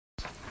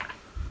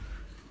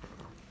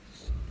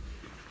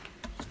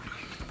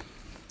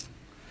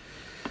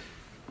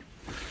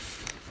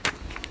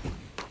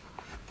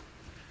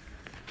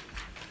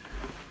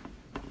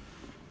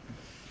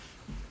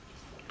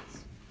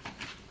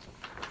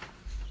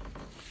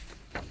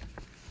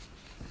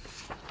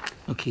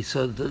Okay,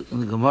 so in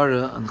the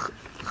Gemara on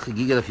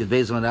Chagigah, if you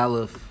base on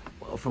Aleph,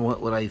 from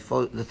what I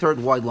thought, the third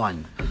wide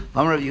line.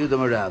 Amar Yehuda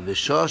Marav,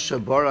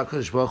 V'shasha bara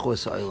Hakadosh Baruch Hu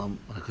Ha'olam.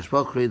 When Hakadosh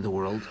Baruch Hu created the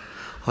world,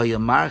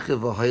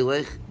 Hayamarchev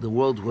v'Haylech, the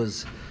world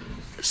was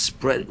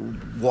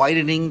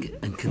widening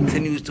and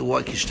continues to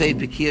widen. Kishtei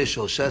B'kiyah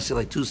Shel Shasi,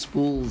 like two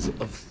spools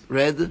of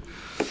thread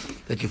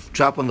that you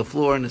drop on the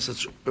floor and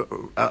it's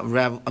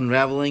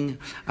unraveling.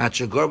 At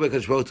Shagorba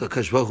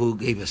Hakadosh Baruch Hu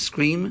gave a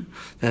scream,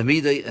 and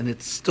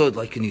it stood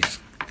like when you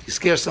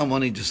scare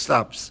someone, he just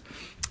stops.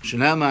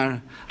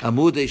 Shenamar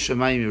Amudei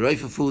Shemayim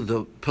Yirayfafu,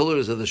 the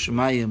pillars of the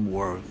Shemayim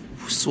were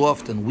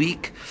soft and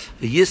weak.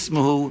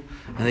 V'yismahu,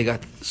 and they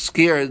got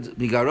scared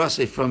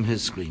migarase from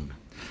his scream.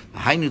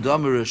 Hainu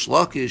Damer Rish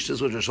Lakish, this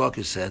is what Rish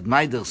Lakish said.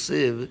 Maidel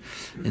Siv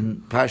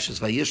in Parshas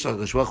Vayishlach,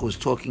 Hakadosh was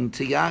talking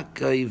to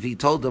Yaakov. He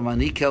told them,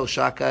 Ani kel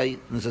Shakai,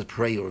 and this is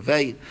pray or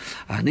vei.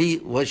 Ani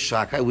was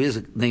Shakai. Where does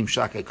the name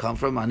Shakai come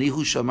from? Ani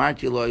hu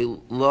shamarti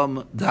lo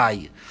lam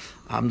dai.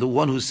 I'm the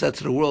one who said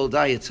to the world,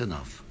 die, it's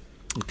enough.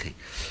 Okay.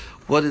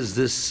 What is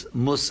this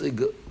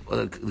musig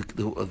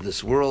of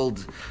this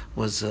world?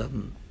 Was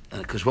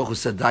Hakadosh Baruch Hu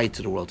said, die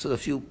to the world. So a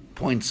few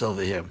points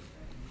over here.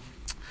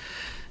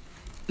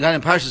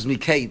 In Parshas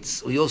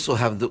Miketz, we also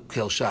have the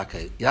Kel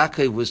Shakai.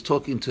 Yaakov was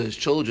talking to his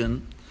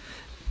children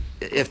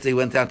after he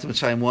went down to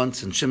Mitzrayim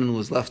once, and Shimon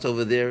was left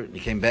over there, and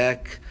he came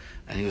back,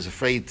 and he was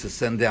afraid to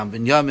send down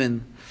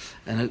Binyamin.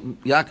 And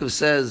Yaakov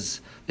says,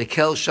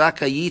 "Kel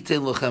Shakai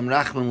yiten lochem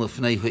rachman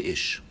lefnei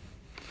hu'ish."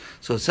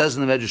 So it says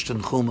in the Medrash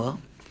Tanchuma,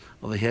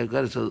 over here,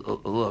 got it a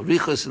little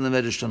richos in the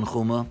Medrash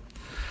Tanchuma.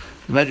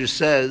 The Medrash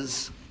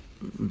says,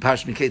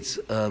 Parshas Miketz,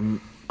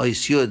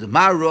 Ois Yud,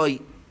 Ma roi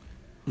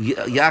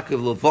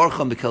Yaakov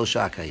levorcham bekel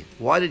shakai.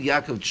 Why did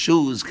Yaakov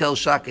choose kel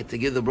shakai to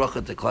give the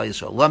bracha to Klal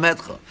Yisrael?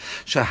 Lametcha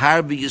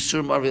shahar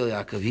b'yisurim arvel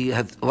Yaakov. He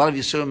had a lot of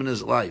yisurim in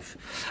his life.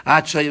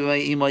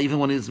 Even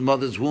when his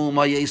mother's womb,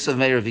 Yesav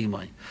meir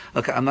v'imai.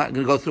 Okay, I'm not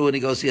going to go through it. He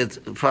goes, he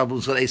had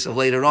problems with Esav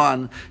later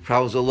on,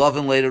 problems with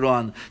Lavan later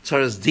on.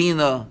 Tzaras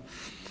Dina.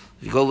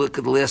 If you go look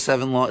at the last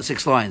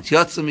 6 lines,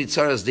 Yatzim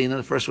mitzaras Dina,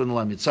 the first one in the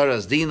line,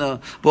 mitzaras Dina,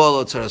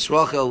 Bo'alo tzaras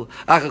Rachel,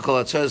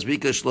 Achakol tzaras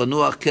Bikash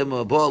Lanuach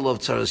Kima, Bo'alo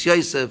tzaras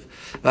Yosef,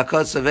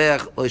 Vakot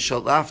Saveach, Lo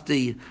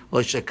Shalafti,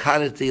 Lo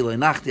Shakarati, Lo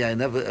Nachti.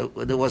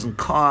 It wasn't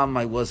calm,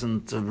 I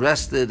wasn't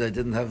rested, I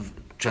didn't have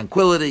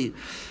tranquility.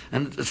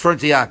 And it's referring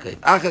to Yaakov.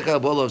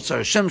 Achakol Bo'alo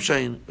tzaras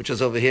Shimshon, which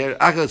is over here.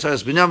 Achakol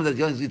tzaras Binyamin, that's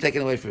going to be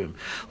taken away from him.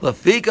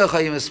 Lafika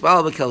Chayim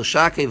Espal Bekel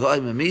Shakei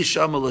V'Oim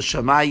Misham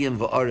L'Shamayim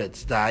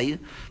V'Oretz Dai.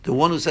 The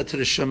one who said to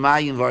the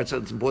Shemayim V'Oretz,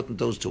 it's important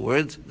those two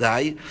words.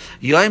 Dai.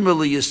 Yomer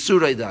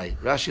L'Yisurai Dai.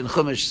 Rashi in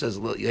Chumash says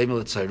Yomer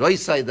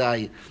L'Tzaroisai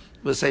Dai.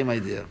 The same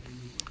idea.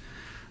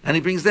 And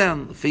he brings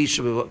down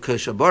Fisha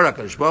B'Kosha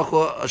Hakadosh Baruch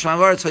Hu Hashem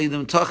V'Oretz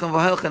Hayidim Tachem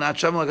V'Helchen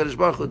Atzem Hakadosh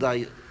Baruch Hu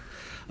Dai.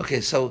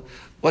 Okay, so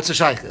what's the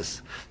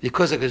shaykhus?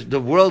 Because the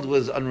world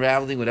was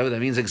unraveling, whatever that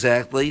means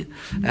exactly,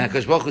 and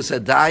Hakadosh Baruch Hu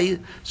said, die.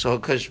 So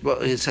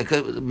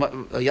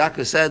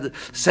Yaakov said,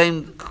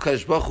 same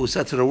Hakadosh Baruch Hu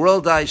said to the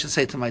world, die, should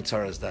say to my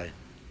tzaras, die.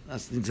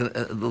 That needs a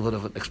little bit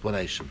of an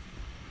explanation.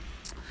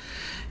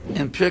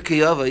 In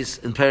Pirkei Avos,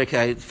 in Perek,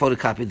 I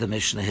photocopied the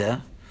Mishnah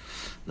here,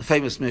 the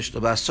famous Mishnah,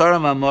 B'asara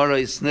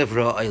Mamoros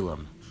Nivra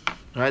Olam.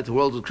 Right, the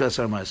world was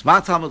created Mamoros. Ma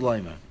Talmud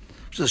Loimer.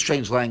 Which is a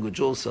strange language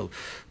also.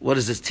 What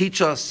does this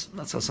teach us?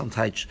 That's how some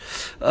teach.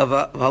 The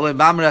Chara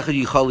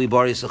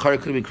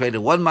could have been created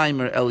one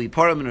Maimer, Eli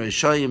Param, or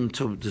Rishayim,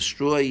 to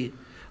destroy,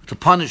 to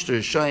punish the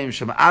Rishayim,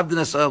 Shema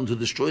Abdinas Olam, to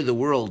destroy the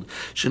world.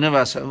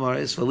 Shenevas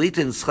Amaris,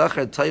 Valitin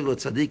Schachar Tayvlo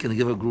Tzadik, and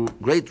give a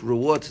great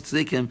reward to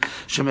Tzadikim,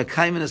 Shema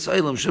Kaimenes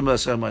Olam, Shema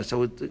Amaris,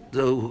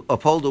 to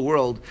uphold the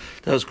world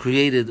that was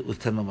created with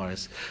 10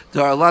 Amaris.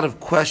 There are a lot of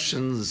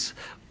questions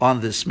on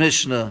this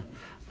Mishnah.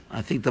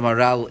 I think the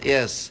Maral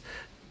asks,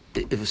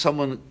 if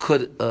someone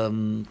could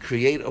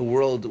create a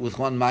world with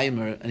one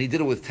maimer, and he did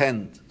it with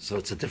 10, so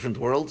it's a different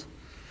world.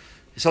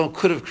 Someone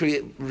could have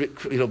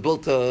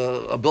built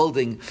a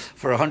building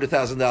for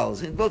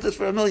 $100,000. He built it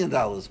for $1 million,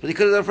 but he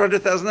could have done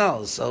it for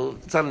 $100,000. So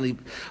suddenly,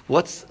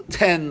 what's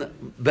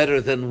 10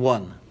 better than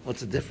 1? What's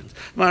the difference?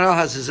 Maral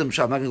has his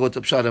imshad. I'm not going to go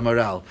to Pshat and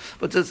Maral.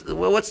 But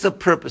what's the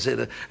purpose?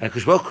 And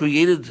Hakadosh Baruch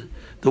created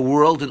the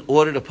world in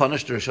order to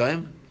punish the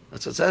Rishayim.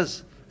 That's what it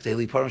says.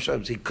 Daily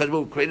Parashah. He could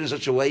have created in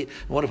such a way.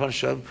 And what a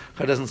punish Hashem?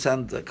 It doesn't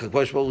sound like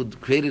Hakadosh Baruch Hu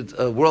created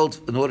a world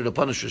in order to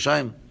punish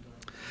Rishayim.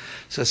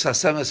 So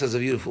Sasemes has a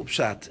beautiful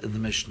pshat in the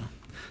Mishnah.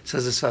 It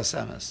says this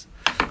Sasemes.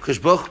 Hakadosh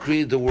Baruch Hu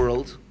created the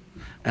world,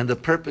 and the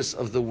purpose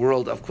of the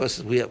world, of course,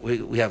 we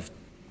have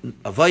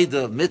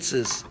avodah,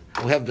 mitzvahs,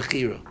 we have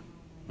bechira.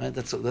 Right?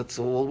 That's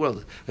the whole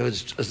world. We have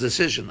a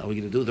decision. Are we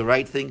going to do the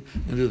right thing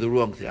and do the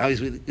wrong thing?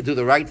 Obviously, we do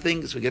the right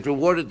thing, so we get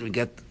rewarded, we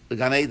get the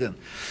Gan Eden.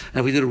 And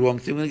if we do the wrong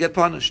thing, we're going to get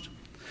punished.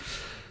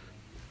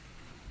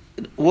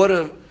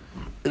 Now,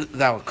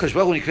 Hakadosh Baruch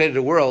Hu, when he created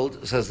the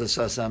world, says the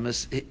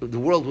Sasamis, the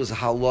world was a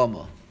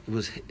halama. It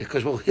was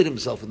Hakadosh Baruch Hu hid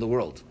himself in the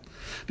world,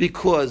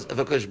 because if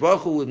Hakadosh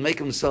Baruch Hu would make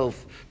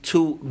himself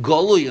too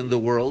golui in the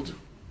world,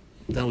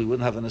 then we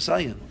wouldn't have an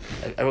Asayan.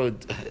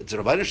 It's a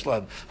Rabbeinu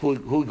Shalom who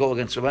would go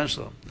against Rabbeinu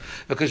Shalom.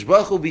 Because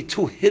Baruch Hu would be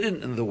too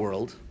hidden in the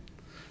world,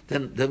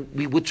 then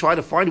we would try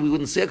to find it. We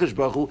wouldn't see Akash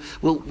Baruch Hu.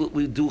 We'll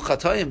do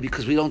Chatayim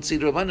because we don't see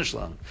the Rabbeinu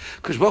Shalom.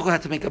 Akash Baruch Hu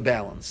had to make a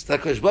balance.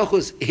 That Akash Baruch Hu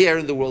is here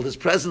in the world. His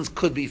presence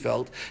could be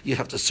felt. You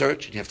have to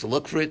search, and you have to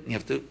look for it, and you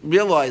have to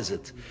realize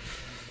it.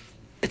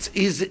 It's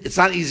easy. It's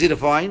not easy to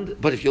find,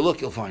 but if you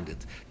look, you'll find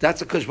it.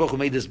 That's Akash Baruch Hu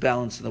made this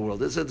balance in the world.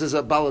 There's a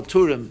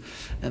Balaturim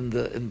in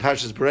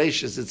Parshas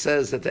Bereshis. It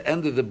says at the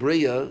end of the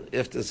Bria,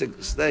 after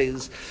 6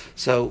 days,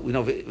 so we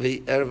know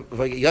Yom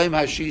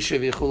HaShisha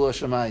v'Yichulu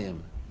Hashemayim,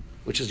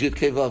 which is Yud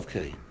Kei Vav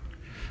Kei.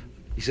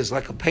 He says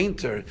like a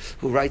painter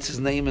who writes his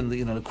name in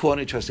the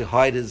corner, he tries to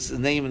hide his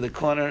name in the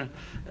corner.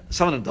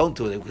 Some of them don't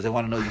do it because they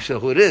want to know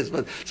who it is,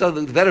 but some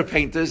of the better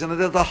painters, and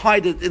they'll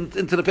hide it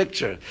into the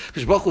picture.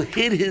 Because Baruch Hu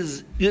hid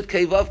his Yud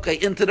Kei Vav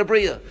Kei into the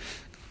Bria.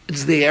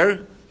 It's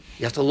there.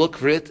 You have to look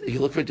for it. If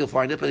you look for it, you'll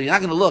find it. But if you're not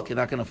going to look, you're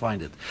not going to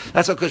find it.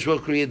 That's how Akash Baruch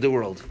Hu created the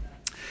world.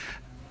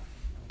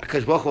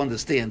 Akash Baruch Hu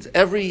understands.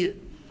 Every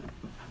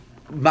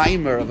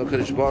mimer of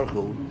Akash Baruch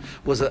Hu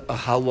was a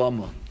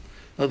halama.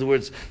 In other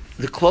words,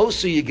 the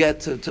closer you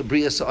get to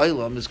Bria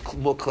Sa'olam is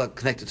more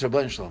connected to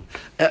Rabbeinu Shalom.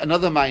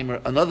 Another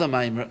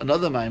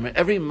mimer.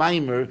 Every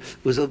mimer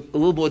was a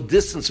little more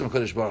distance from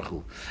Kadosh Baruch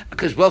Hu.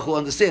 Kadosh Baruch Hu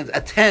understands.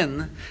 At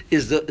 10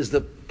 is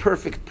the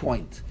perfect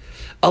point.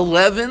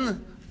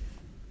 11,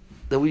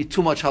 there would be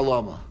too much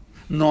halama.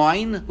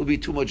 9 would be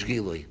too much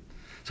gilui.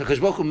 So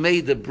Kadosh Baruch Hu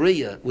made the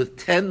Bria with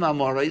 10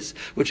 mamorais,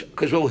 which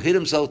Kadosh Baruch Hu hid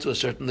himself to a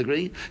certain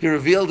degree. He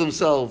revealed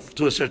himself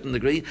to a certain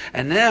degree.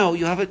 And now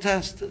you have a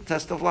test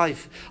of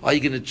life. Are you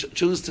going to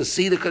choose to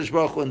see the Kadosh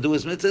Baruch Hu and do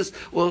his mitzvahs,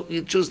 or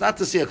you choose not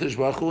to see a Kadosh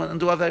Baruch Hu and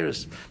do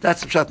Averis? That's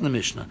the Pshat in the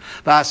Mishnah.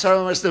 Kadosh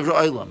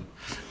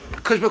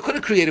Baruch Hu could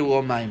have created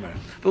one mimer,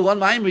 but one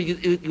mimer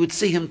you would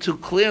see him too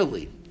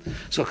clearly.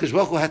 So Kadosh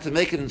Baruch Hu had to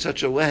make it in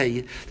such a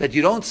way that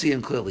you don't see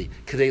him clearly.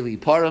 Kedei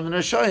liparam and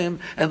Hashoyim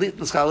and litn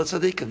schalat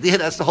tzadikim.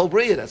 That's the whole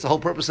bria. That's the whole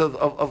purpose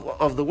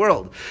of the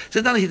world. So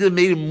then he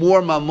made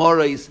more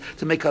mamores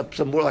to make up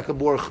some more like a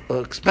more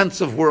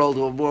expensive world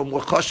or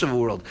more chashuv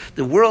world.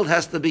 The world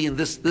has to be in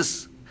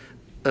this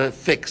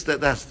fixed.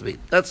 That has to be.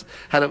 That's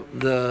how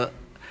the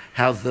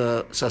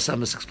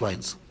Sasemis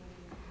explains.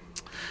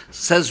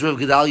 Says Rav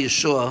Gedal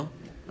Yeshua,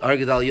 Ar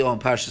Gedal Yo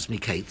on Parshas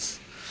Miketz.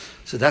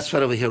 So that's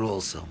right over here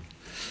also.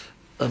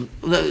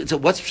 So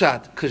what's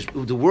pshat? Because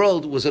the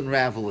world was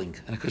unraveling,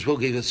 and Akash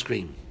Baruch Hu gave a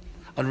scream.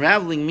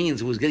 Unraveling means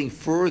it was getting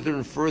further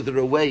and further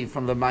away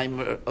from the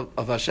Maimer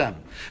of Hashem.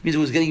 It means it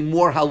was getting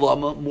more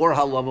halama.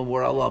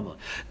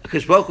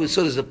 Akash Baruch Hu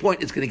saw there's a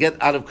point it's going to get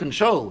out of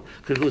control.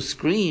 Akash Baruch Hu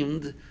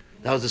screamed.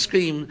 That was a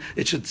scream.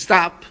 It should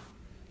stop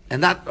and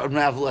not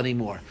unravel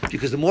anymore.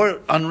 Because the more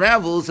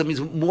unravels, that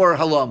means more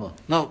halama.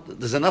 No,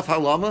 there's enough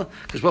halama.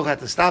 Akash Baruch Hu had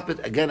to stop it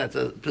again at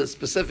a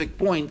specific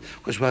point.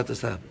 Akash Baruch Hu had to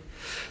stop.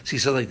 So he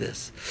said like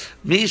this: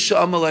 why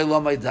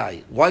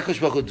Kadosh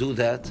Baruch Hu do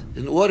that?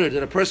 In order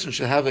that a person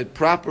should have a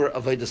proper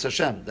avodas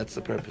Hashem. That's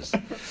the purpose.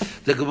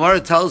 The Gemara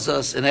tells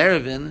us in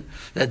Erevin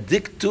that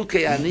dik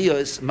tuke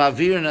aniyos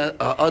mavirna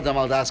adam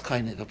al das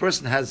kainiv. If a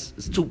person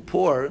is too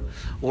poor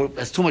or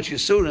has too much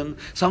yisurim,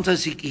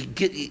 sometimes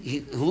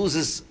he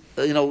loses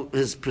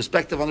his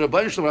perspective on the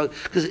Rabbeinu Shalom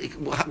because it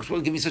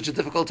will give me such a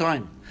difficult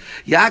time.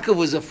 Yaakov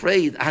was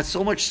afraid, had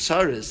so much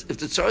tzaras. If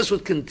the tzaras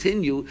would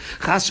continue,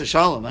 Chas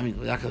Shalom,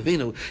 Yaakov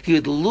Avinu, he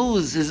would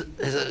lose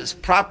his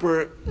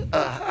proper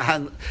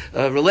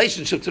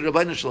relationship to the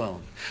Rabbeinu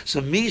Shalom. So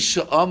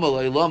Misha Amal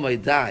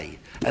Olamai Dai.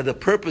 And the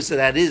purpose of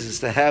that is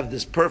to have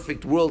this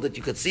perfect world that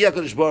you could see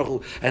HaKadosh Baruch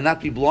Hu and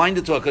not be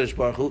blinded to HaKadosh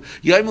Baruch Hu.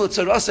 Because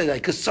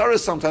tzaras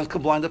sometimes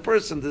can blind a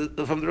person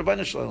from the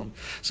Rabbeinu Shalom.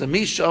 So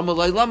Misha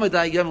Amalai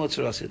Lamadai Yemel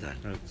Tzaras Yadai.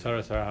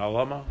 Tzaras are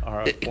halama?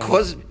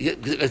 Because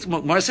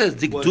Mar says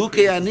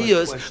Dikduke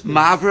Aniyos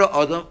Mavra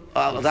Adam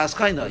Das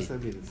Kainai.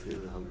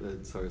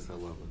 Tzaras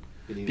halama.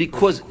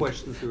 Because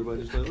questions to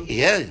Rabbeinu Shalom?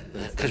 Yeah,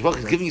 Kadosh Baruch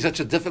Hu is giving you such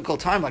a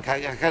difficult time. Like I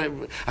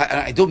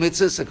do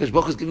mitzvahs, and Kadosh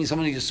Baruch Hu is giving me so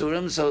many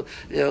yisurim. So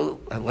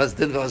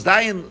let's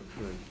dying.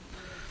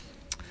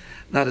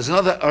 Now there's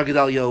another Ar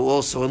Gedal Yo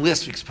also in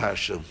last week's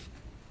parsha,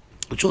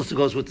 which also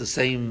goes with the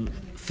same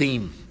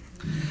theme.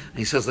 And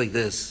he says like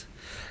this: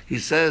 he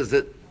says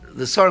that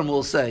the Sarim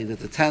will say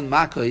that the 10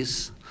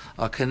 makos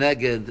are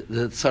connected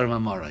the Tzarim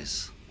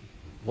Amorais.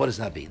 What does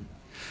that mean?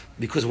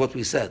 Because of what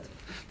we said.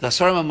 The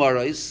Asarim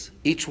Amarais,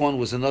 each one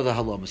was another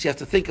halama. So you have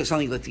to think of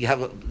something that you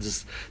have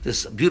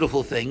this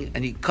beautiful thing,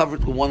 and you cover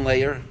it with one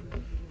layer,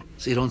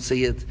 so you don't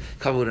see it.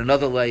 Cover with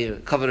another layer,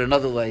 and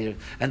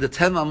the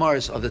 10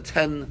 Amarais are the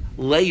 10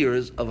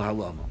 layers of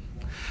halama.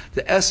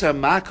 The Eser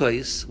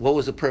Makos, what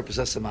was the purpose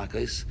of Eser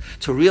Makos?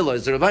 To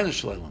realize the Rabbeinu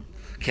Shalom.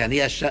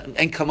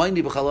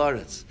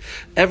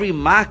 Every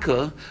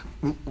Makkah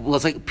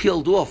was like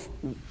peeled off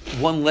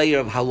one layer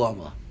of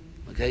halama,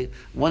 okay,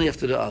 one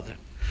after the other.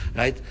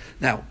 Right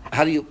now,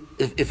 how do you?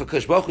 If a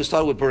Kadosh Baruch Hu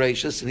started with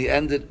Bereshis and he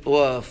ended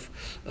off,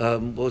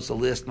 what was the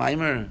last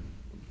mimer?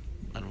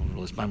 I don't know what the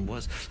last mimer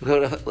was.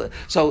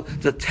 So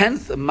the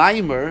 10th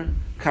mimer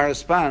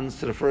corresponds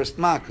to the first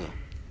makkah,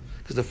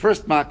 because the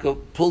first makkah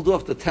pulled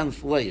off the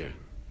 10th layer.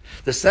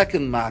 The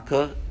second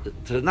makkah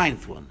to the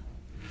 9th one.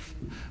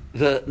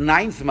 The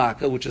 9th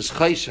makkah, which is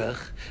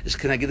chayshach, is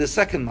connected to the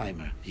second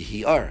mimer,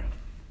 hi'ar.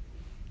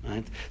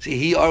 Right? See,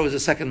 hi'ar was the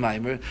second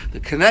mimer.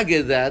 The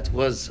connected that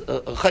was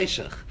a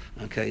chayshach.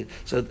 Okay,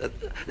 so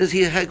this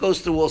he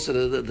goes through also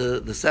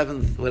the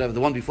 7th, whatever,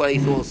 the one before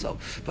 8th also.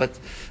 But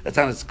that's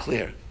how it's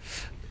clear.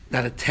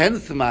 Now the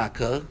 10th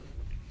makkah,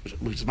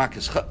 which is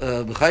Makkah's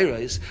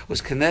B'chayres,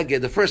 was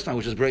connected the first time,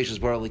 which is Bereshis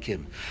Bar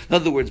Elikim. In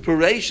other words,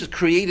 Bereshis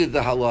created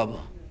the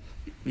halama.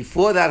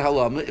 Before that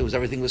halama,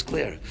 everything was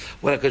clear.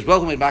 When HaKadosh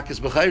Baruch Hu made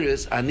Makkah's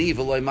B'chayres, Ani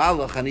v'loi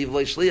malach, Ani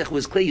v'loi shliach,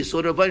 was clear. You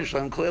saw the Rebbeinu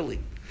Shalom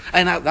clearly.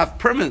 And not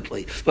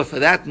permanently, but for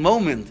that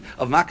moment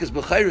of Makkah's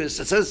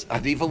B'chayres, it says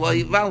Ani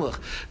v'loi malach.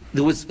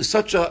 There was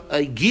such a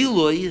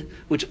gilui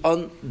which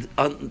undid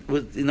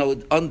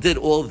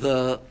all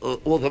the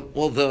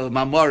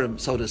mamarim,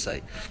 so to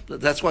say.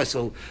 That's why.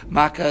 So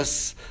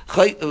Makkah's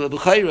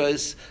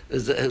B'chayres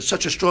is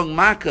such a strong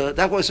makkah.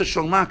 That was such a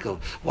strong makkah.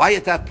 Why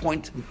at that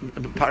point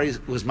Pari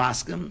was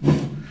masking?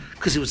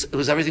 Because it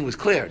was everything was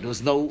clear. It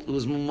was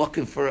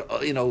looking for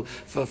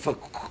for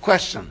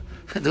question.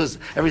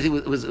 Everything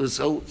was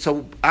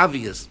so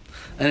obvious.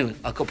 Anyway,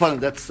 I'll go upon it.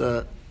 That's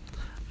the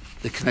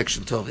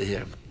connection to over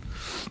here.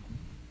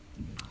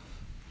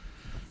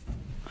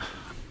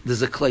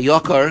 There's a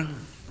Klayokar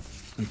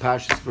in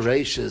Parshas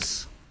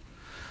Bereshis.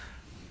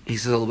 He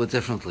says a little bit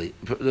differently.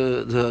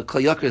 The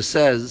Klayokar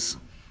says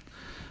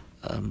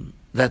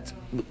that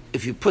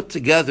if you put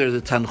together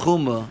the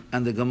Tanchuma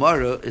and the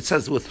Gemara, it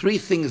says there were three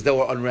things that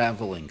were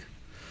unraveling.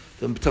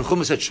 The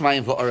Tanchuma said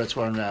Shemayim v'Aretz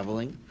were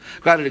unraveling.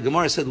 Rather, the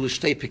Gemara said was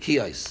Shtei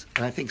Pekiyos.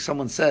 And I think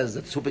someone says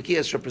that two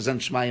Pekiyos represent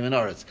Shemayim and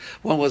Aretz.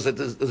 One was that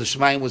the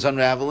Shemayim was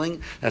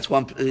unraveling. That's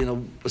one,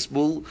 a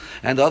spool.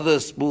 And the other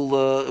spool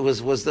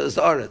was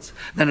the Aretz.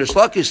 Then Rish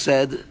Lakish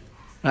said,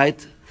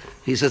 right,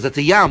 he says that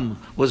the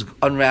Yam was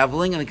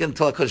unraveling, and again,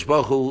 until HaKadosh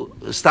Baruch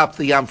Hu stopped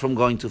the Yam from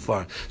going too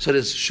far. So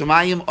there's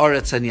Shemayim,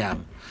 Aretz, and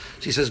Yam.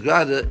 So he says,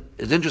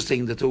 it's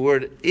interesting that the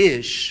word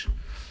Ish,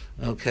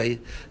 okay,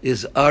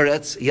 is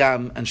Aretz,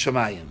 Yam, and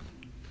Shemayim.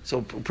 So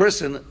a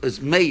person is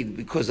made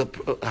because of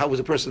how was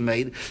a person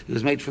made? He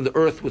was made from the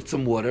earth with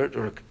some water,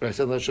 or I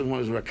said it was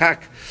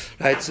rakak,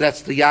 right? So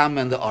that's the Yam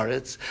and the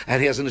Aretz,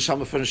 and he has a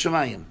neshama for the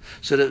Shemayim.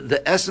 So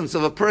the essence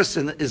of a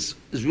person is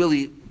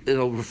really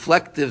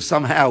reflective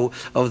somehow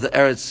of the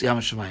Eretz, Yam,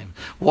 and Shemayim.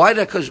 Why?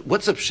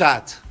 What's a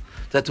pshat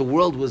that the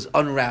world was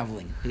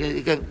unraveling?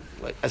 Again,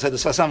 like I said the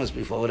Sasamas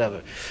before,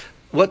 whatever.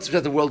 What's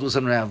that the world was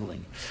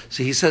unraveling?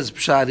 So he says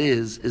pshat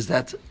is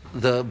that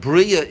the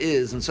bria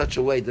is in such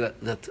a way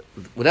that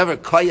whatever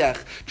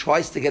koyach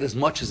tries to get as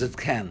much as it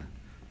can.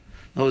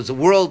 In other words, the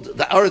world,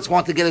 the Aretz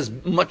want to get as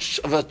much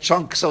of a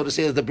chunk, so to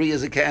say, as the bria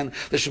as it can.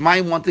 The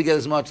Shemayim want to get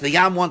as much. The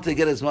Yam want to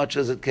get as much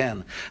as it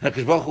can. And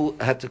HaKadosh Baruch Hu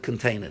had to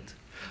contain it.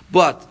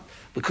 But,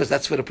 because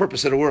that's for the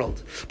purpose of the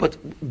world. But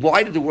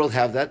why did the world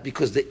have that?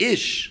 Because the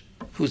Ish,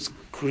 who's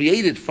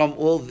created from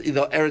all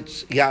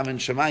Eretz, Yam, and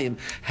Shemayim,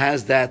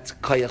 has that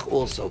koyach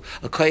also.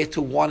 A koyach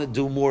to want to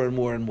do more and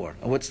more and more.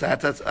 And what's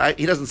that?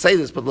 He doesn't say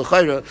this, but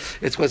l'chayra,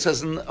 it's what it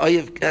says in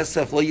Oyev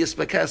Kesef, Lo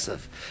Yispa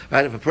Kesef.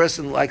 Right? If a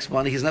person likes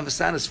money, he's never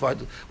satisfied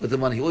with the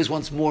money. He always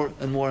wants more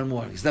and more and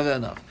more. He's never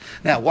enough.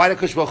 Now, why did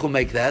HaKadosh Baruch Hu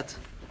make that?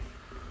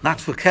 Not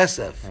for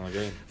Kesef.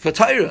 For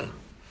Torah.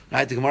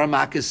 Right, the Gemara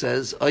Makkah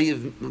says,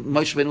 Moshe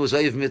Rabbeinu was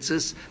Oyev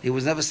mitzvahs. He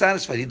was never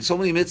satisfied. He did so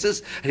many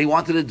mitzvahs, and he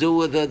wanted to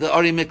do the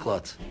Ari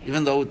Miklat,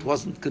 even though it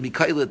wasn't going to be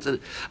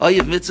kailat.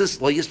 Oyev mitzvahs,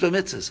 lo yispa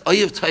mitzvahs.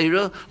 Oyev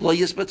Torah, lo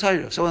yispa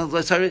Torah. So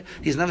when Torah,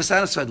 he's never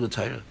satisfied with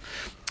Torah.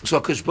 So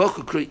HaKadosh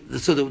Baruch Hu,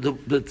 so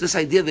this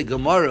idea, the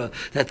Gemara,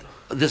 that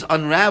this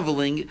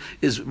unraveling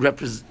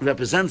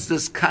represents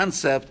this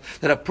concept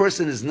that a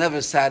person is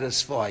never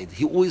satisfied.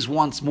 He always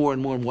wants more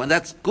and more and more. And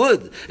that's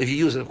good if you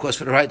use it, of course,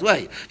 for the right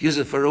way. If you use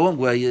it for the wrong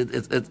way,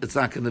 it's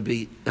not going to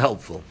be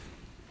helpful.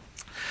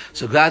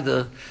 So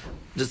God,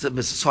 just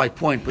a side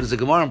point, but as a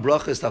Gemara in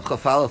Brachas, Tav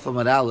Chaf Aleph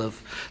Amud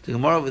Aleph, the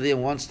Gemara over there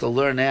wants to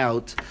learn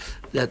out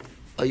that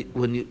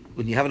when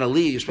you have an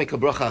aliyah, you should make a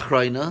bracha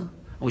achrayna, and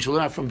we should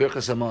learn out from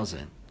Birchas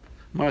Hamazon.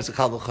 Gemara is a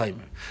Kal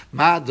V'chaymer.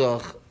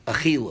 Ma'adoch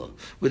Achila,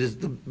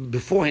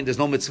 beforehand there's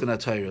no mitzvah in a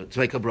Torah to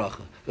make a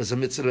bracha. There's a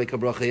mitzvah to make a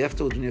bracha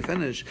afterwards when you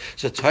finish.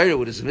 So Torah,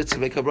 where there's a mitzvah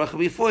to make a bracha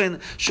beforehand,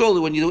 surely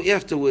when you do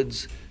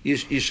afterwards, you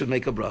should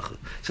make a bracha.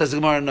 Says the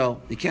Gemara,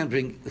 no, you can't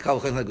bring the Kal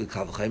V'chaymer like the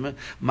Kal V'chaymer.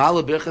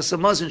 Ma'ala Birchas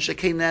Hamazon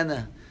Shekei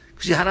Nana.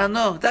 Because you hana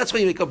no. That's why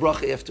you make a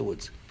bracha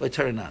afterwards. By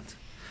Torah not.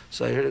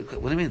 So I heard,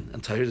 what do you mean?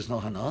 And Torah there's no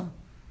hana?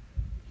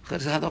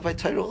 There's a hana by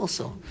Torah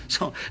also.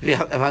 So if you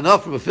have hana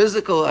from a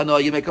physical hana,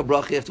 you make a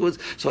bracha afterwards.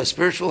 So a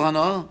spiritual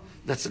hana,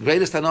 that's the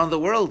greatest hana in the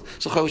world.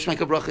 So I wish make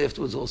a bracha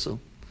afterwards also.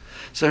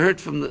 So I heard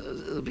from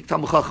the big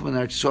Talmud Chacham in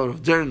our Shor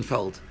of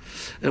Dernfeld,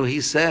 and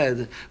he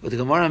said, what the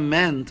Gemara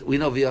meant, we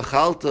know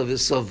v'yachalta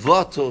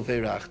v'savato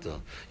v'erachta.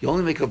 You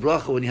only make a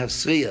bracha when you have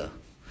sviyah.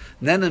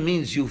 Nena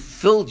means you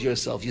filled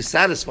yourself, you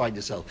satisfied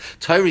yourself.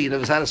 Torah, you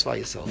never satisfy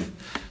yourself.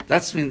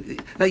 That's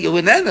now you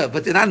were nena,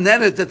 but you're not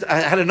nena that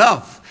I had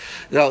enough.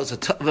 It's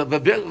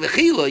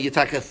you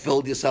take a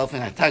filled yourself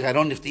and I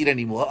don't have to eat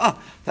anymore.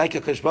 Thank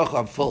you, Kodesh Baruch Hu,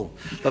 I'm full.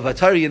 But by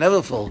Torah you're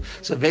never full.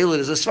 So Bela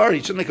is a svar. You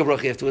shouldn't make a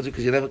bracha afterwards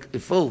because you're never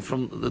full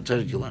from the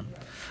Torah you learn.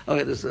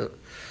 Okay, there's a.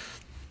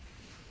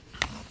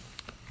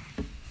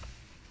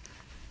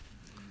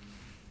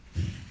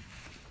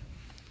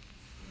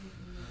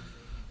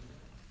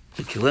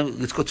 Okay,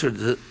 let's go to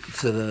the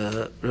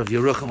Rav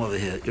Yerucham over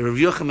here. Rav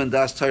Yerucham and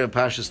Das Torah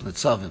Parshas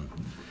Nitzavim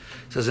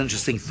says an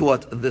interesting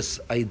thought on this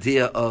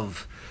idea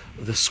of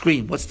the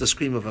scream. What's the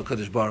scream of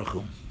HaKadosh Baruch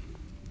Hu?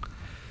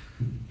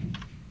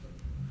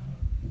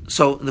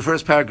 So in the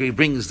first paragraph he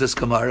brings this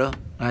Gemara,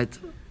 right?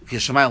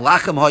 So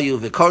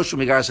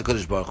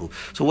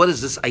what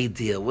is this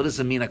idea? What does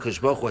it mean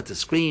HaKadosh Baruch Hu had to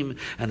scream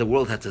and the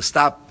world had to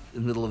stop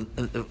in the middle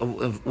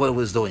of what it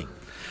was doing?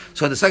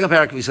 So in the second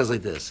paragraph he says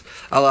like this: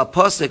 Ala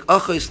posik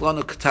achos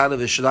lanu katana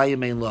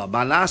v'shadayim ein la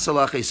manas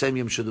alach esem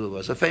yom shadu.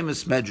 It's a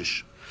famous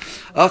medrash.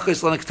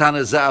 Achos lanu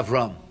katana ze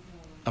Avram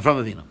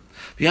Avinu.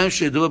 V'yom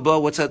shadu ba.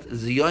 What's that?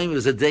 The yom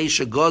is a day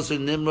shegozer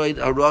nimroid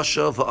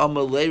arasha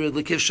v'amal leirid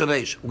l'kif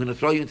shanesh. We're going to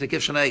throw you into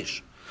kif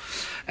shanesh.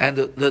 And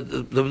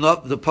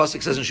the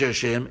pasuk says in Shir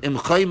Shem, Im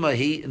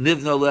chaymahi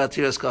nivna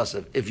le'atiras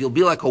kasev. If you'll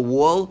be like a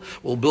wall,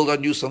 we'll build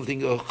on you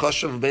something a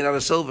chashav made out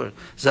of silver.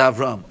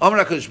 Zavram.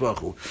 Amar HaKadosh Baruch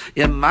Hu.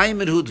 Im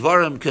maimed hu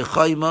dvarim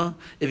kechayma.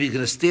 If you're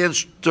going to stand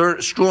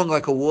strong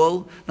like a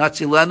wall,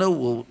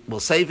 Natzilenu will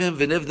save him.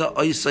 V'nivna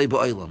oisay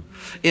ba'olam.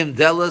 Im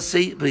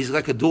delasi, but he's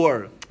like a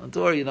door. A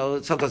door,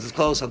 sometimes it's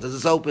closed, sometimes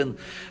it's open.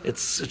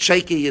 It's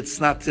shaky. It's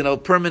not,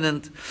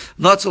 permanent.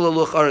 Natzal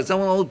aluch aretz.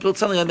 Someone will build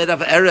something made of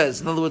erez.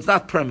 In other words,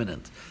 not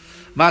permanent.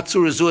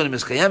 Matzur zuin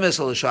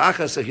miskayemes al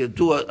shachas.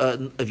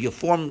 If you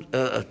form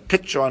a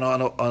picture on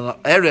a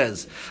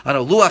erez, on a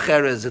luach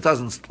erez, it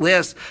doesn't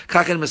last.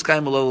 Kaken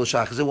miskayem al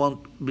shachas. It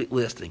won't be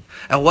lasting.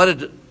 And what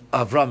did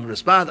Avram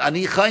respond?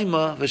 Ani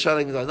chayma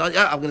v'shalei.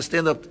 Yeah, I'm going to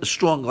stand up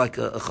strong like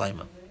a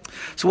chayma.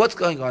 So what's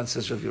going on,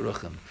 says Rav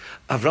Yerucham?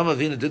 Avram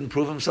Avinu didn't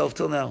prove himself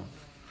till now.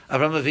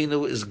 Avram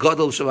Avinu is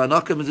Gadol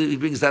Shavanokim, he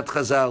brings that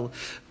Chazal.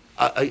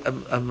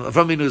 Avram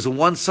Avinu is on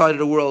one side of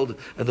the world,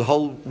 and the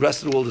whole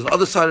rest of the world is on the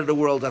other side of the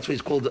world. That's why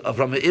he's called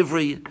Avram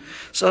Ivri.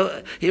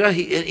 So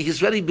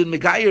he's already been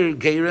Megayer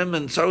Geirim,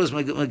 and so is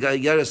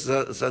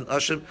Megayer San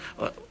Ashim.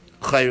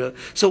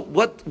 So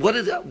what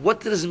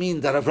does it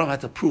mean that Avram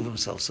had to prove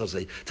himself, so to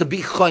say, to be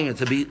chayim,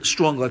 to be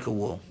strong like a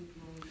wall?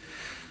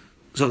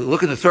 So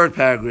look in the third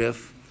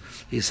paragraph.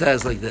 He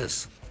says like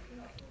this: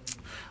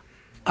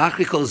 a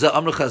person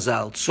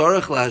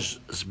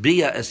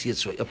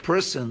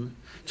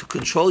to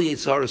control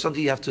Yitzhar is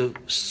something you have to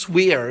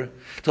swear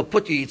to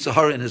put your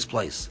Yitzhar in his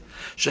place.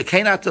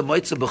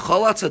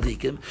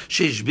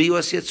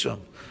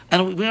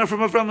 And we are from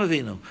Avram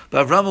Avinu.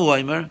 But Avram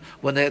Weinberger,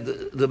 when they had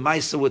the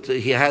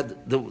Maisa he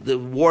had the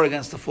war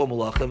against the four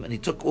Malachim, and he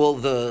took all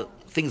the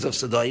things of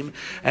Sodom,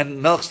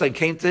 and Melchstein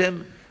came to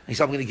him. He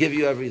said, I'm going to give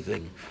you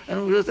everything.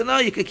 And we said, no,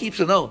 you could keep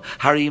it. No.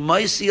 Hari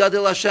Maisi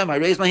Adil Hashem. I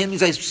raised my hand,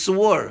 means I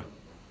swore.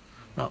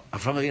 No,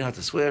 Avram Avinu had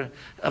to swear.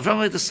 Avram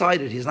Avinu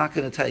decided he's not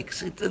going to take.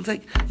 So he didn't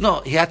take.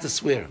 No, he had to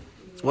swear.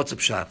 What's a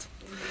pshat?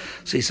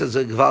 So he says,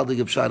 a gvaldig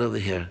pshat over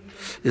here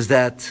is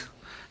that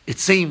it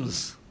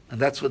seems, and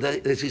that's what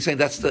he's saying,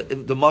 that's the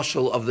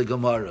mashal of the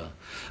Gemara.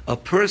 A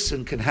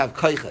person can have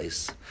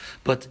kaichais,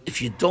 but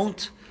if you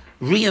don't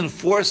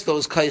reinforce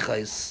those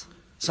kaichais,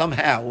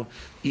 somehow,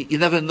 you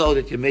never know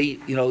that you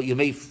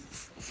may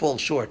fall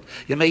short.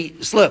 You may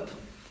slip.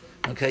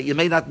 Okay, you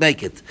may not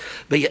make it.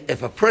 But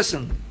if a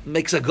person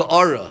makes a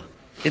ga'ara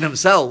in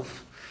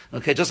himself,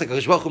 okay, just like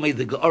HaKadosh Baruch Hu made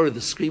the ga'ara,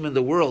 the scream in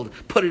the world,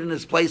 put it in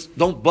its place,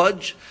 don't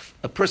budge,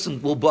 a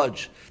person will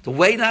budge. The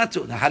way not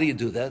to, now how do you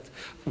do that?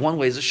 One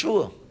way is a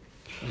shiur.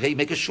 Okay, you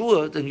make a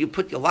shiur, then you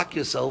lock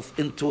yourself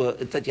into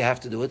that you have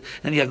to do it,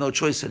 and you have no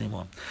choice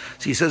anymore.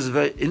 So he says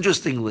very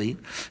interestingly,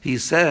 he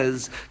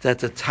says that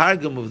the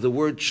targum of the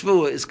word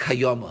shvua is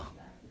kayama,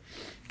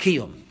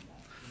 kiyum.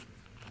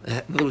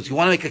 In other words, you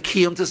want to make a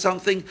kiyum to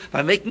something,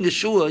 by making a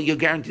shiur, you're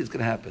guaranteed it's going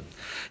to happen.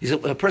 He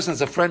said, when a person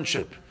has a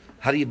friendship,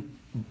 how do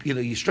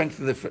you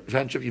strengthen the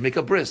friendship? You make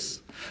a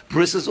bris.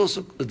 Bris is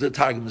also, the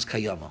targum is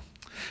kayama.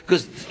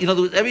 Because,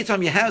 every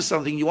time you have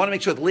something, you want to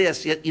make sure it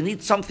lasts, yet you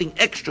need something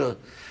extra.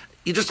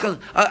 You just go,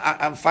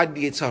 I'm fighting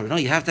the Yitzhar. No,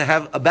 you have to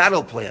have a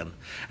battle plan.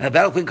 And a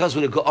battle plan comes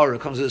with a ga'ara,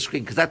 comes with a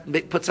screen, because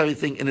that puts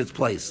everything in its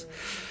place.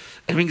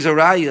 It brings a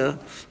raya,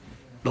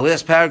 the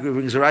last paragraph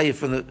brings a raya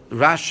from the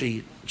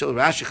Rashi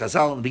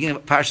Chazal, in the beginning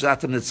of Parashat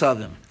Atam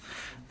Nitzavim.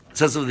 It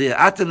says over there,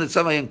 Atam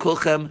Nitzavim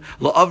Kulchem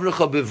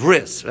La'avrecha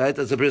Bevris, right?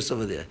 There's a bris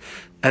over there.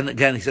 And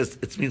again, he says,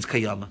 it means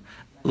Kayama.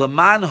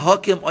 Laman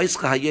Hakim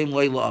Oischa Hayem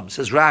Lo'am,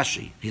 says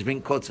Rashi, he's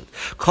being quoted.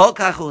 Kol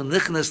Kachu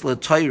Nichnes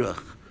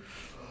L'Toyrach,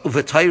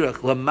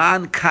 Uvetayrach,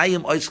 Laman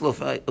Kayim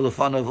Oischa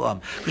L'Fanav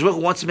Am. Because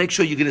wants to make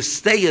sure you're going to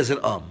stay as an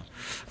Am.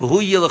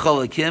 V'hu Yilach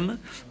Alakim,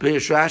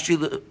 B'Yesh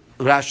Rashi,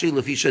 Rashi,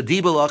 Lefisha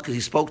Dibalach, because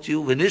he spoke to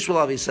you,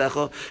 Venishwal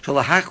Avisecho,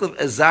 Shalahachlev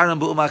Ezaram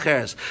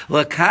Bu'umacheres,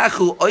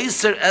 Lakachu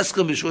Oyser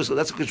Eskel Mishus.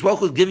 That's what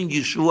Kishbach was giving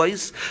you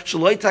Shuais,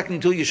 Shaloi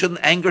Takni to you shouldn't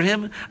anger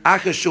him,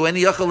 Acha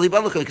Shueni Yachal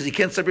Libalach, because he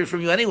can't separate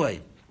from you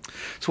anyway.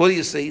 So what do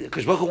you say?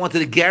 Kishbach wanted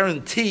to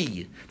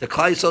guarantee the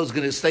Klal Yisrael is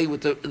going to stay in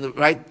the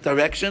right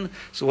direction.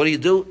 So what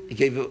do? He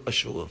gave you a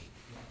Shua.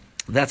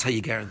 That's how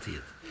you guarantee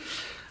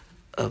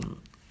it.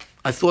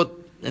 I thought,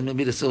 and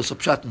maybe this is also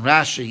Pshat in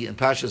Rashi, in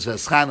Parshas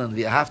V'eschanan,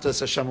 V'ahavta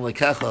Hashem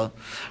Elokecha,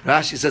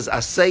 Rashi says,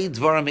 Asei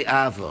dvara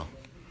me'ava.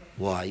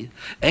 Why?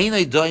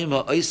 Einay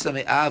doima oisa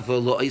me'ava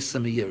lo oisa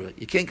me'yira.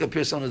 You can't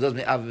compare someone who does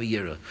me'ava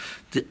me'yira.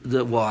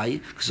 Why?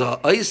 Because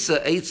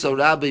oisa eitzo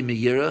rabbi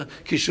me'yira,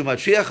 kishu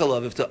matriach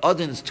alav, if the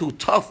odin is too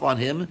tough on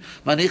him,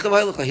 manicha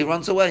v'heilecha, he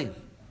runs away.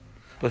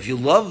 But if you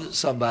love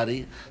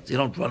somebody, you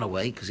don't run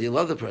away, because you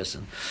love the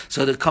person.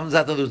 So it comes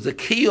out that the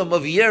kiyum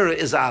of yira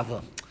is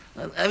ava.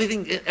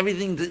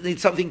 Everything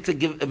needs something to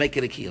make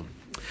it a kiyum.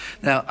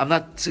 Now, I'm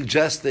not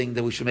suggesting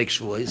that we should make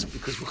shuas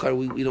because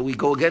we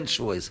go against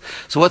shuas.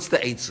 So, what's the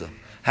eitzah?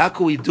 How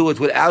can we do it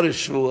without a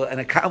shua and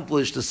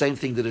accomplish the same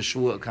thing that a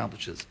shua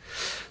accomplishes?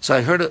 So,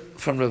 I heard it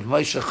from Rav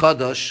Moshe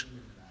Chadash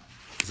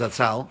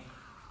Zatzal.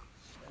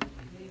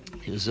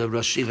 He was a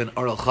Rosh Yeshiva in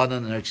Oral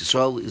Chanan in Eretz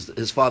Yisrael.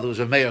 His father was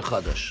a Meir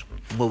Chadash,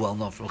 more well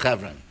known from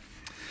Chevron.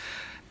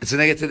 It's a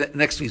negative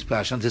next week's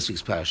parsha, not this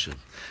week's parsha.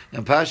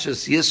 In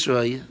Parshas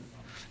Yisroi,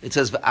 it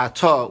says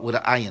v'ata with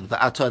an ayin.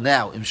 V'ata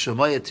now. Im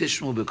shemoya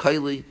tishmu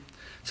b'koili.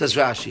 Says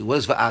Rashi. What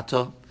is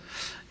v'ata?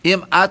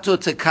 Im ato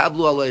tekablu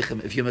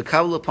aleichem. If you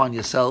mekablu upon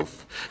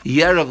yourself,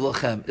 yerav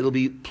lachem. It'll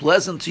be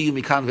pleasant to you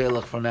mikan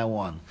ve'elach from now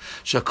on.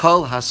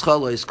 Shakol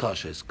haschalo is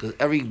koshes. Because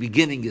every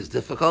beginning is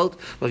difficult,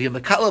 but if you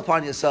mekablu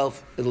upon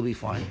yourself, it'll be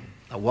fine.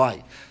 Now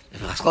why?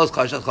 If haschalo is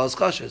koshes, haschalo is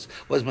koshes.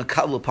 What is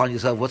mekablu upon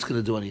yourself? What's going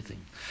to do anything?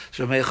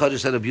 So Meir Chodesh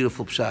said a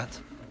beautiful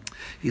pshat.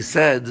 He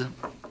said,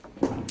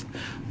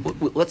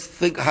 let's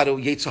think how the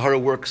Yetzer Hara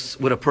works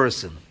with a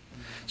person.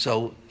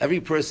 So every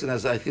person,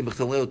 as I think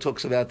B'chtaleo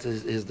talks about,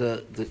 is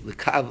the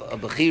kav of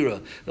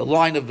Bechira, the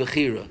line of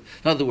Bechira.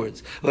 In other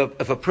words,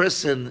 if a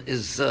person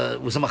was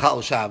a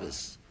Machal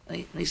Shabbos,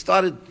 he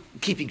started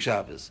keeping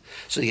Shabbos,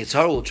 so the Yetzer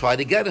Hara will try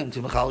to get him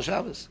to Machal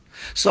Shabbos.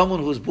 Someone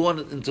who was born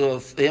into a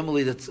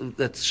family that's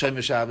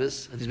Shomer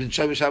Shabbos, and he's been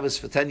Shomer Shabbos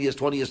for 10 years,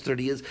 20 years,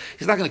 30 years,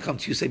 he's not going to come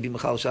to you and say, be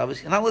Machal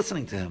Shabbos. You're not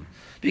listening to him.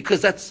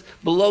 Because that's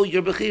below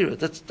your Bechira.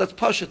 That's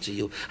pasha to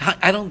you.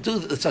 I don't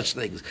do such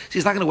things. So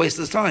he's not going to waste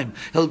his time.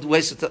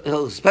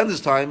 He'll spend his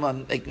time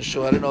on making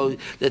sure,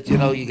 that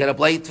you get a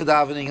blade for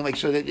davening and make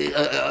sure that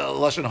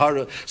Lashon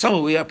Hara.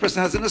 Somewhere a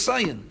person has an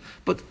asayin.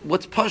 But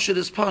what's pasha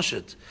is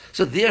pasha.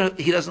 So there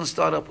he doesn't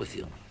start up with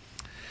you.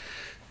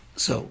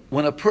 So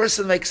when a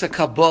person makes a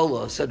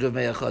Kabbalah, said Rav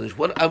Meir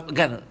Chodesh,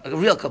 again, a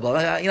real Kabbalah,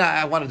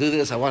 I want to do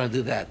this, I want to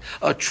do that.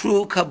 A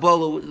true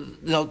Kabbalah,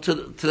 to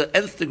the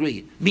nth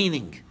degree,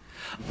 meaning,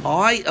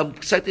 I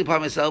am setting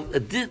upon myself,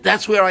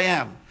 that's where I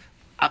am.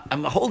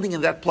 I'm holding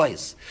in that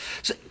place.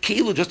 So,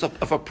 Kilu, just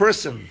if a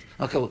person,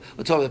 okay,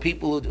 we're talking about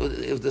people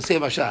who the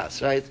same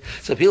Hashas, right?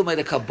 So people made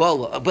a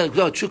Kabbalah, but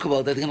a true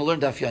Kabbalah, they're going to learn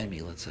Daf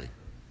Yomi, let's say.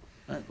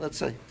 Right, let's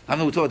say. I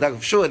know we're talking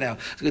about Shua now.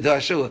 It's good to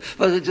Shua.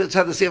 But just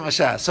have the same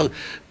Hashas. So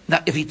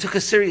now, if he took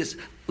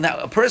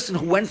a person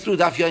who went through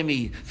Daf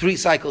Yomi 3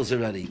 cycles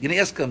already, you're going to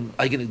ask him,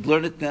 are you going to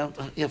learn it now?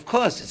 Yeah, of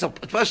course. It's a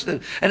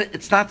question. And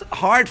it's not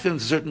hard for him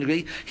to a certain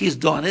degree. He's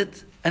done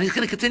it. And he's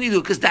going to continue to do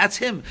it because that's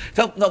him.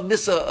 Don't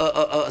miss a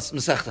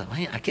Masechta.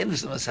 I can't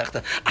miss a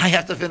Masechta. I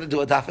have to finish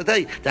do a daf a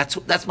day.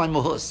 That's my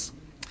muhus.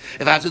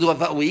 If I have to do it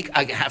a week,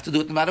 I have to do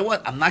it no matter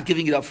what. I'm not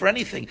giving it up for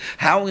anything.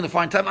 How am I going to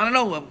find time? I don't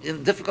know. I'm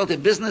in difficulty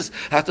in business.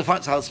 I have to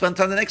find. So I'll spend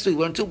time the next week,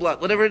 learn 2 blocks,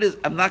 whatever it is.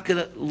 I'm not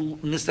going to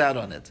miss out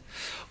on it.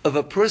 If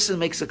a person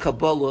makes a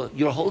Kabbalah,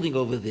 you're holding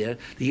over there.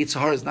 The Yetzer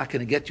Hara is not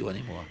going to get you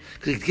anymore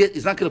because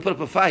he's not going to put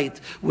up a fight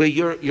where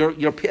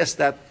you're past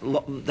that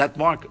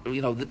mark.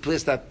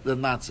 Past that the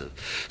matzav.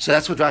 So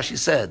that's what Rashi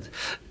said.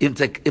 You're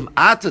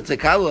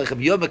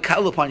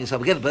mekal upon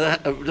yourself again,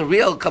 but the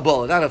real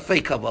Kabbalah, not a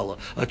fake Kabbalah,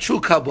 a true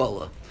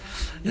Kabbalah.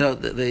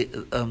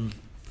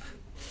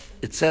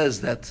 It says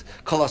that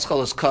kol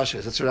haskolas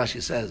kosher. That's what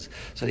Rashi says.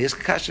 So the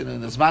Yeskakashin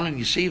and the Zman in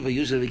Yeshiva,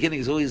 usually the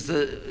beginning is always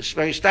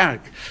very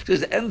stark. So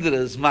the end of the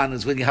Zman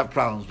is when you have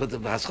problems, but the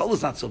haskol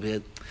is not so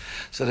bad.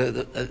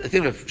 So I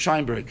think of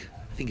Weinberger,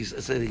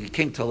 he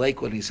came to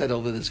Lake when he said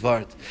over this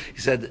vart,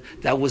 he said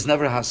that was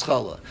never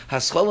haskola.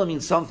 Haskola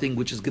means something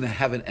which is going to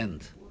have an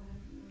end.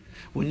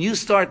 When you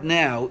start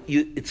now,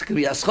 it's going to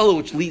be haskola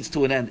which leads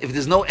to an end. If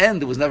there's no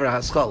end, it was never a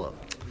haskola.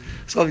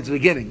 It's only the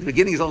beginning. The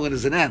beginning is only when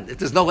there's an end. If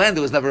there's no end,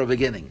 there was never a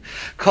beginning.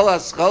 Kol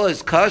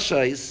haskolas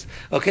kashais,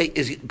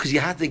 is because you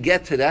have to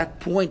get to that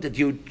point that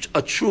you're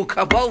a true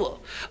Kabbalah,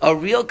 a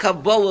real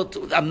Kabbalah.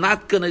 I'm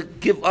not going to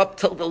give up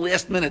till the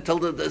last minute, till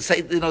the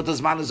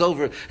Zman is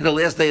over, and the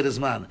last day of the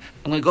Zman.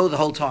 I'm going to go the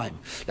whole time.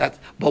 But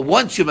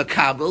once you're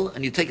Makabel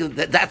and you take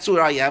it, that's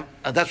where I am.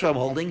 That's what I'm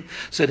holding.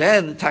 So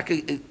then,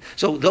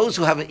 so those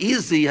who have an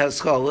easy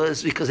haskalah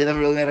is because they never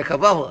really made a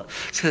Kabbalah.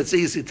 So it's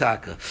easy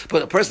taka.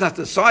 But a person has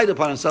to decide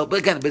upon himself. But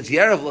again, but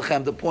Yerev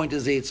Lechem, the point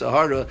is the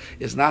Yitzhahara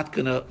is not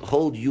going to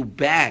hold you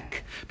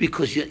back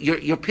because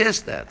you're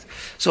past that.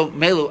 So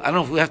Melu, I don't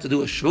know if we have to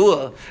do a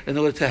shiur in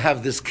order to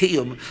have this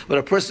kiyum, but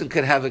a person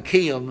could have a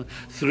kiyum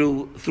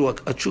through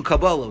a true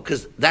Kabbalah,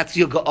 because that's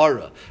your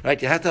Ga'ara,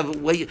 right? You have to have a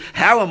way.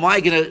 How am I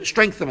going to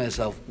strengthen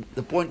myself?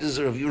 The point is,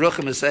 Rav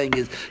Yerucham is saying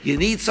is, you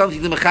need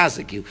something to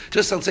mechazik you.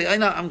 Just don't say,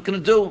 I'm going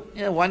to do.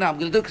 Yeah, why not? I'm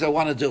going to do because I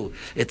want to do.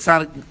 It's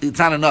not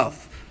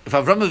enough. If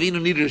Avram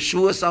Avinu needed a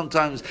shiur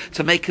sometimes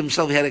to make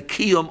himself, he had a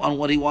kiyum on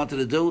what he wanted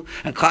to do,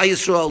 and Klal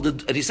Yisrael,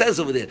 and he says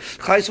over there,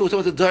 Klal Yisrael was talking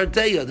about the Dar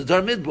Deya, the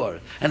Dar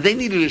Midbar, and they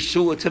needed a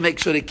shiur to make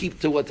sure they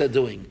keep to what they're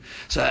doing.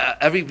 So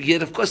every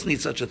yid, of course,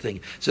 needs such a thing.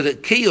 So the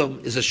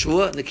kiyum is a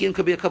shiur, and the kiyum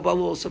could be a Kabbalah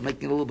also,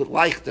 making it a little bit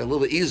lighter, a little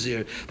bit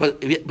easier,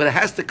 but it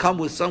has to come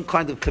with some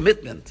kind of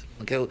commitment.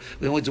 Okay,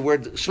 we don't use the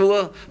word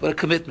shiur, but a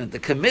commitment. The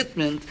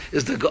commitment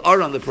is the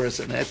ga'ar on the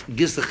person. That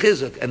gives the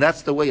chizuk, and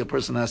that's the way a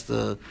person has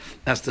to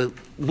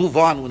move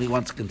on when he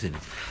wants to continue.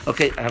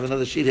 Okay, I have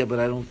another sheet here, but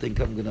I don't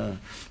think I'm going to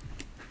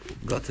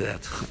go to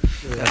that.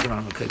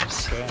 Okay. I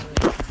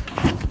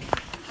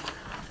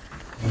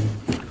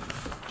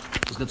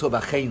was going to talk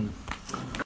about Chayin.